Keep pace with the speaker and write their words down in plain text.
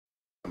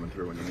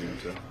through when you need him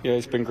to. Yeah,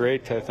 he's been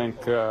great. I think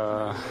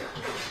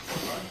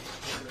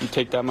you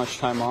take that much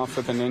time off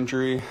with an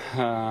injury,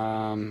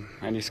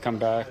 and he's come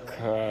back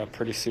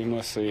pretty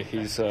seamlessly.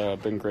 He's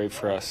been great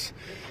for us.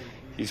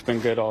 He's been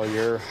good all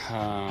year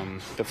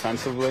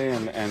defensively,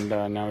 and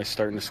now he's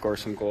starting to score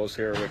some goals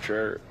here, which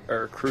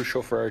are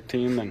crucial for our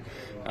team. And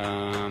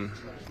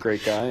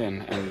great guy,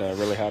 and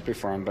really happy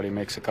for him. But he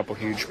makes a couple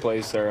huge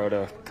plays there out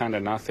of kind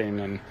of nothing,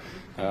 and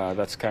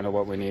that's kind of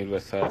what we need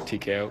with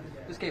TK out.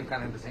 This game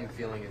kind of had the same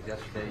feeling as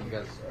yesterday. You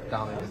guys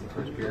dominated in the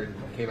first period,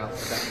 came out in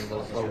the second a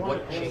little slow.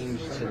 What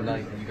changed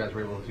tonight that you guys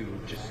were able to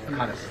just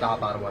kind of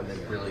stop Ottawa and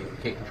then really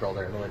take control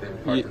there and really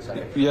didn't part the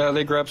second? Yeah,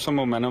 they grabbed some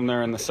momentum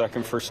there in the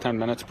first 10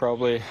 minutes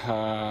probably.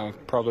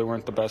 Probably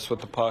weren't the best with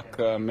the puck,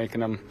 making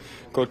them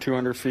go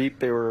 200 feet.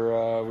 We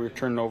were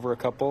turning over a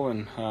couple,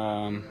 and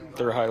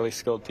they're a highly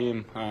skilled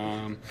team.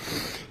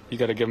 You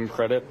got to give them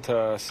credit.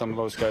 Some of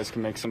those guys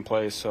can make some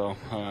plays. So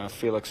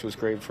Felix was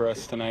great for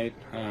us tonight.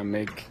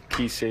 Make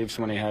key saves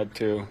when he had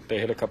to. They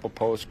hit a couple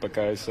posts, but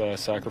guys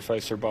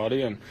sacrificed their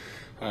body and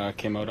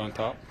came out on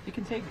top. It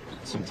can take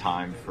some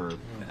time for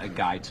a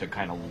guy to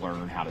kind of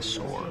learn how to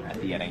score at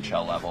the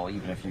NHL level,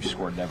 even if you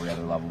scored at every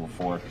other level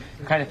before.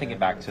 Kind of thinking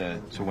back to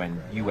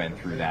when you went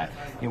through that,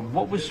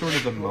 what was sort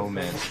of the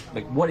moment,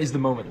 like what is the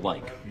moment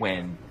like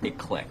when it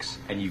clicks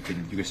and you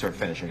can start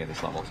finishing at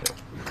this level too?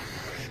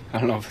 I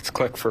don't know if it's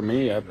click for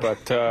me yet,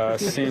 but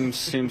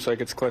seems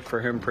like it's click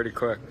for him pretty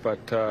quick. But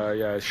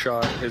yeah, his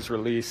shot, his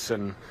release,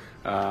 and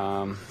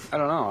I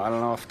don't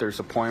know if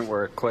there's a point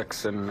where it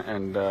clicks,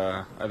 and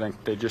I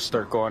think they just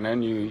start going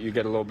in. You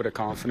get a little bit of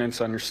confidence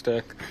on your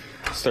stick,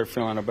 start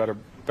feeling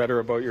better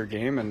about your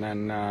game, and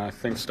then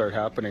things start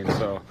happening.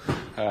 So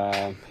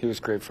he was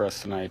great for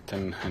us tonight,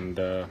 and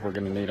we're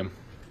going to need him.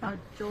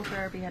 Joel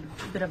Farabee had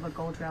a bit of a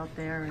goal drought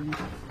there,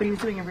 but he was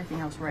doing everything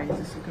else right. Is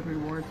this a good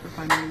reward for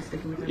finally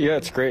sticking with him? Yeah,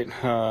 it's great.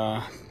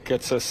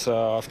 Gets us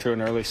off to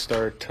an early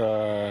start.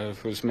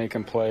 Was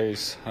making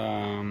plays.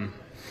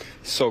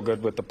 So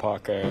good with the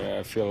puck.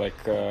 I feel like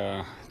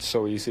it's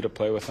so easy to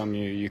play with him.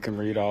 You can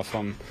read off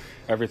him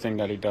everything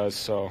that he does.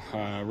 So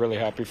really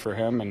happy for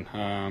him,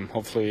 and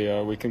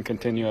hopefully we can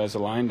continue as a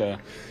line to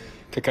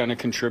kind of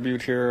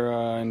contribute here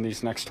in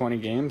these next 20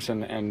 games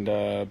and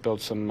build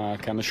some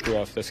chemistry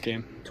off this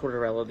game.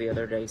 Tortorella the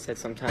other day said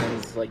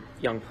sometimes like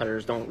young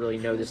players don't really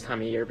know this time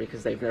of year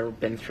because they've never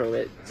been through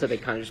it, so they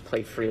kind of just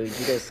play freely.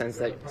 Do you guys sense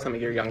that some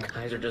of your young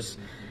guys are just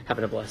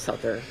having a blast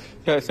out there?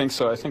 Yeah, I think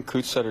so. I think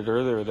Coots said it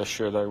earlier this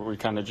year that we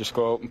kind of just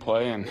go out and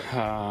play, and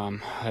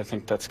I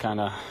think that's kind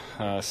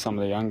of some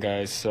of the young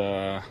guys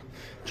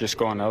just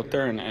going out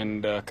there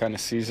and kind of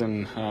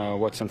seizing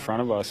what's in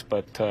front of us.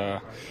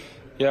 But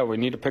yeah, we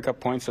need to pick up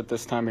points at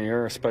this time of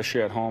year,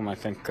 especially at home. I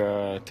think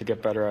to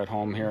get better at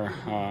home here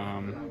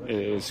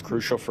is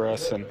crucial for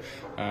us, and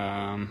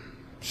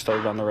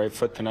started on the right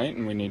foot tonight,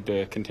 and we need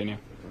to continue.